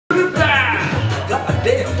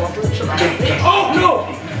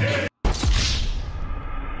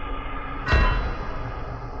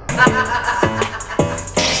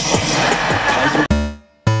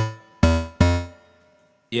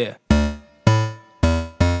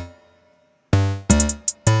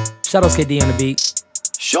Shout out KD on the beat.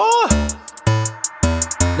 Sure.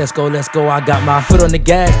 Let's go, I got my foot on the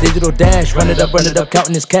gas, digital dash, run it up,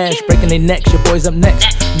 counting this cash, breaking their necks, your boys up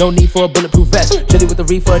next, no need for a bulletproof vest, Chili with the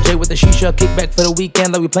reefer, Jay with the shisha, kick back for the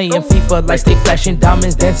weekend like we playing FIFA, like stay flashing,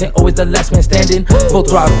 diamonds dancing, always the last man standing, full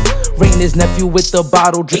throttle, rating his nephew with the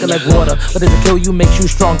bottle, drinking like water, but if it kill you, makes you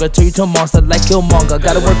stronger, turn you to a monster like Killmonger,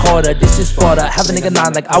 gotta work harder, this is Sparta, have a nigga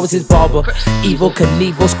nine like I was his barber, evil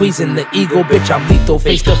Knievel, squeezing the ego, bitch, I'm lethal,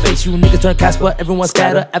 face to face, you niggas turn Casper, everyone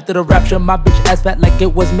scatter, after the rapture, my bitch ass fat like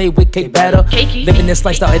it was made with cake batter. Living this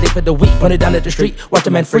lifestyle headache for the week. Run it down at the street, watch a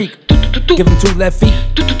man freak. Give him 2 left feet.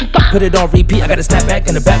 Put it on repeat. I got a snapback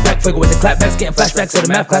and a backpack. Figure with the clapbacks. Getting flashbacks to the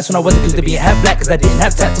math class when I wasn't used to being half black. Cause I didn't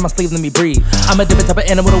have tats on my sleeve, let me breathe. I'm a different type of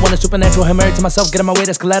animal, the one that's supernatural. I'm married to myself, get on my way,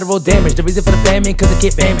 that's collateral damage. The reason for the famine, cause I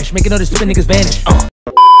get famished. Making all the stupid niggas vanish.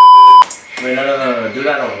 Wait, no. Do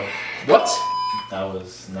that over. What? That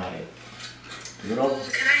was not it. Do it over.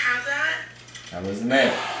 Can I have that? That was the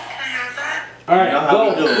man. Can I have that? Alright,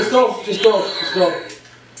 go. Let's go. Just go.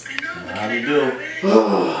 I know, but How can you I do?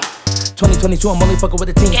 have it? 2022, I'm only fucking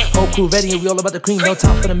with the team. Whole crew ready and we all about the cream. No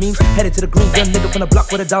time for the memes. Headed to the green. Young nigga from the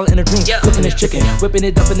block with $1 in a dream. Cooking his chicken, whipping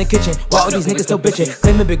it up in the kitchen. While all these niggas still bitching.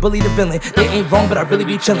 Claiming Big Bully the villain. They ain't wrong, but I really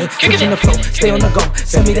be chillin'. Switching the flow, stay on the go.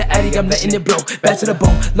 Send me the addy, I'm letting it blow. Back to the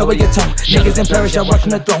bone, lower your tone. Niggas in Paris, y'all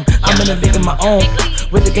watching the throne. I'm in a league of my own.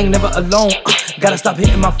 With the gang never alone. Gotta stop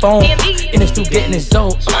hitting my phone. In the street getting his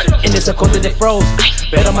dough. In this circle that it froze.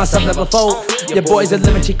 Bet on myself never fold. Your boys are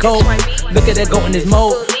living cheat code. Look at that go in his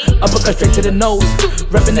mode. Uppercut straight to the nose.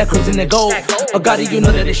 Reppin' that crimson and gold. Oh God, you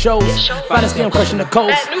know that it shows. Finally, I'm crushing the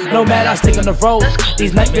coast. No matter, I stick on the road.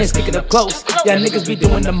 These nightmares kicking up close. Yeah, niggas be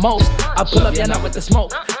doing the most. I pull up, yeah, not with the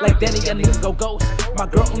smoke. Like Danny, yeah, niggas go ghost. My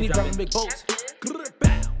girl only driving big boats.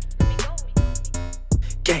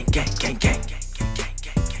 Gang.